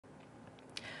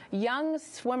Young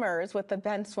swimmers with the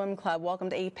Ben Swim Club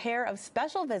welcomed a pair of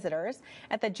special visitors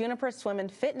at the Juniper Swim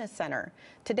and Fitness Center.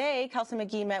 Today, Kelsey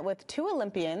McGee met with two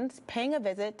Olympians, paying a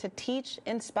visit to teach,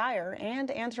 inspire,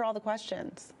 and answer all the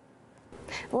questions.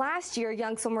 Last year,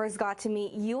 young swimmers got to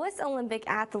meet U.S. Olympic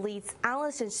athletes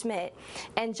Allison Schmidt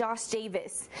and Josh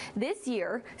Davis. This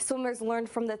year, swimmers learned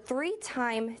from the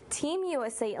three-time Team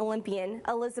USA Olympian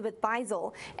Elizabeth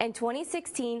Beisel and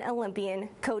 2016 Olympian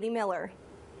Cody Miller.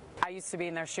 I used to be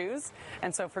in their shoes,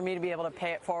 and so for me to be able to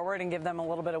pay it forward and give them a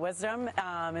little bit of wisdom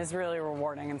is really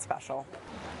rewarding and special.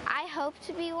 I hope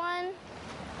to be one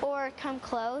or come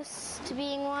close to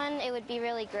being one. It would be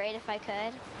really great if I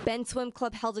could. Ben Swim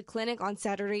Club held a clinic on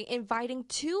Saturday inviting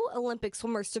two Olympic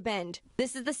swimmers to Bend.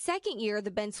 This is the second year the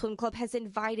Ben Swim Club has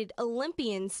invited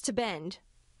Olympians to Bend.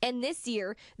 And this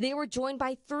year, they were joined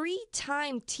by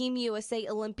three-time Team USA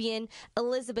Olympian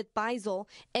Elizabeth Beisel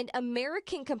and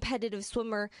American competitive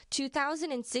swimmer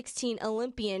 2016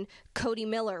 Olympian Cody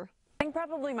Miller. I think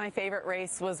probably my favorite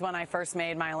race was when I first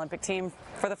made my Olympic team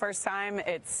for the first time.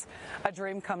 It's a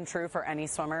dream come true for any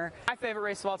swimmer. My favorite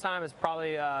race of all time is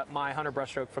probably my 100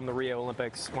 breaststroke from the Rio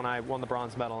Olympics when I won the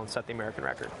bronze medal and set the American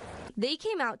record. They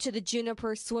came out to the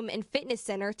Juniper Swim and Fitness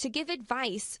Center to give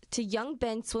advice to young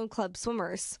Ben Swim Club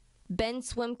swimmers. Ben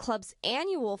Swim Club's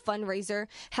annual fundraiser,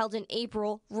 held in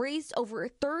April, raised over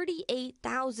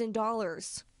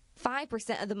 $38,000.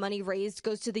 5% of the money raised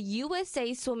goes to the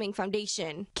USA Swimming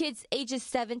Foundation. Kids ages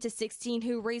 7 to 16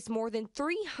 who raised more than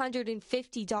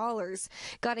 $350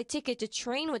 got a ticket to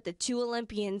train with the two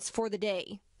Olympians for the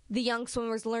day. The young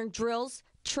swimmers learned drills,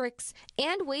 tricks,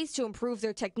 and ways to improve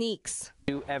their techniques.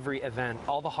 Do every event,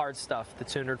 all the hard stuff, the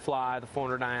 200 fly, the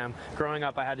 400 IM. Growing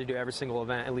up, I had to do every single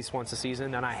event at least once a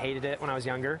season, and I hated it when I was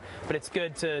younger. But it's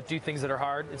good to do things that are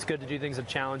hard. It's good to do things that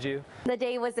challenge you. The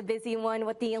day was a busy one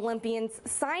with the Olympians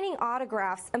signing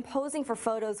autographs and posing for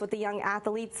photos with the young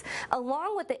athletes,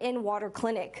 along with the in-water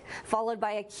clinic, followed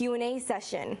by a Q&A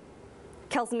session.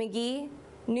 Kelsey McGee,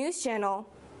 News Channel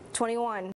 21.